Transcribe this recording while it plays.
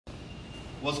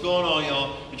What's going on,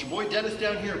 y'all? It's your boy Dennis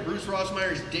down here at Bruce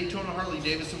Rossmeyer's Daytona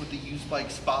Harley-Davidson with the used bike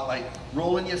spotlight,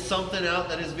 rolling you something out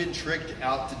that has been tricked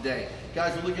out today.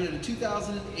 Guys, we're looking at a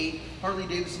 2008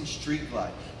 Harley-Davidson Street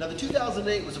Glide. Now, the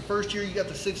 2008 was the first year you got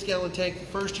the 6-gallon tank, the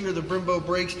first year the Brembo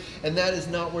brakes, and that is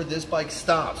not where this bike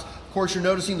stops. Of course, you're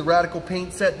noticing the Radical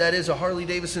paint set. That is a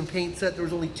Harley-Davidson paint set. There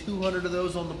was only 200 of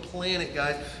those on the planet,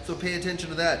 guys, so pay attention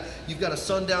to that. You've got a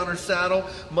Sundowner saddle,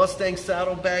 Mustang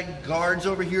saddlebag, guards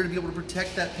over here to be able to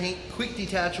protect that paint, quick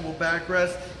detachable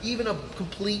backrest, even a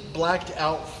complete blacked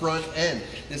out front end.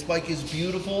 This bike is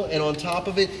beautiful, and on top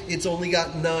of it, it's only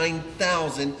got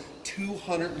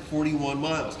 9,241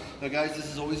 miles. Now, guys, this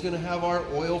is always going to have our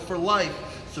oil for life,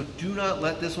 so do not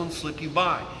let this one slip you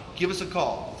by. Give us a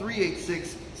call,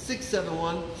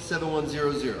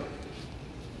 386-671-7100.